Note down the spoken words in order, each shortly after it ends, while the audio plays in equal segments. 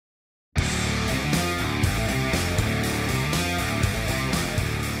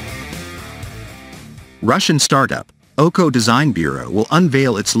Russian startup, Oko Design Bureau will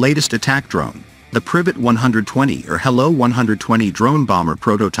unveil its latest attack drone, the Privet-120 or Hello-120 drone bomber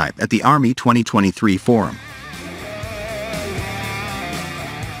prototype at the Army 2023 forum.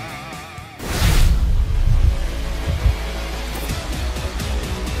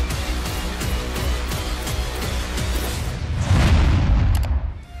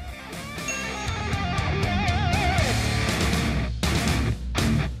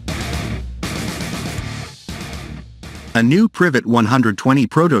 A new Privet-120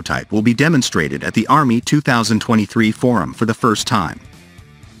 prototype will be demonstrated at the Army 2023 forum for the first time.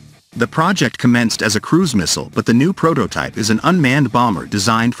 The project commenced as a cruise missile, but the new prototype is an unmanned bomber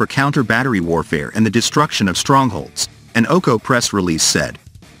designed for counter-battery warfare and the destruction of strongholds, an Oko press release said.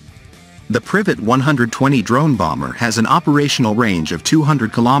 The Privet-120 drone bomber has an operational range of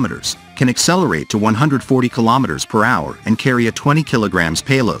 200 kilometers, can accelerate to 140 kilometers per hour and carry a 20 kilograms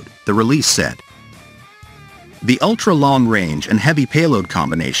payload, the release said. The ultra-long range and heavy payload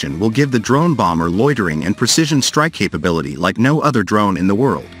combination will give the drone bomber loitering and precision strike capability like no other drone in the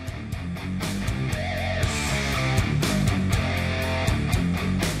world.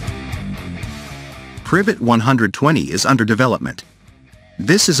 Privet-120 is under development.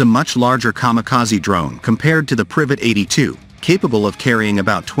 This is a much larger Kamikaze drone compared to the Privet-82, capable of carrying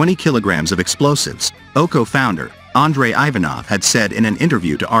about 20 kilograms of explosives, Oko founder, Andrei Ivanov had said in an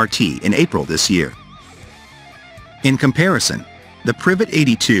interview to RT in April this year. In comparison, the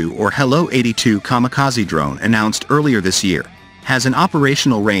Privet-82 or Hello-82 Kamikaze drone announced earlier this year has an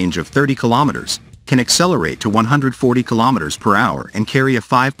operational range of 30 kilometers, can accelerate to 140 kilometers per hour and carry a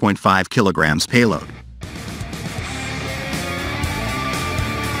 5.5 kilograms payload.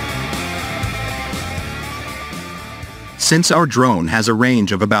 Since our drone has a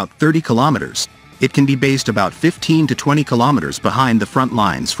range of about 30 kilometers, it can be based about 15 to 20 kilometers behind the front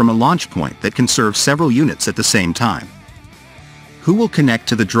lines from a launch point that can serve several units at the same time. Who will connect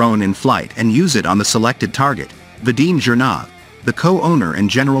to the drone in flight and use it on the selected target? Vadim Zhernov, the co-owner and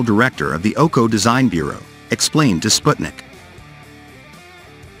general director of the Oko Design Bureau, explained to Sputnik.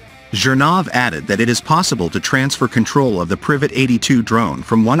 Zhernov added that it is possible to transfer control of the Privet-82 drone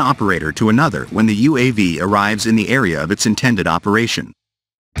from one operator to another when the UAV arrives in the area of its intended operation.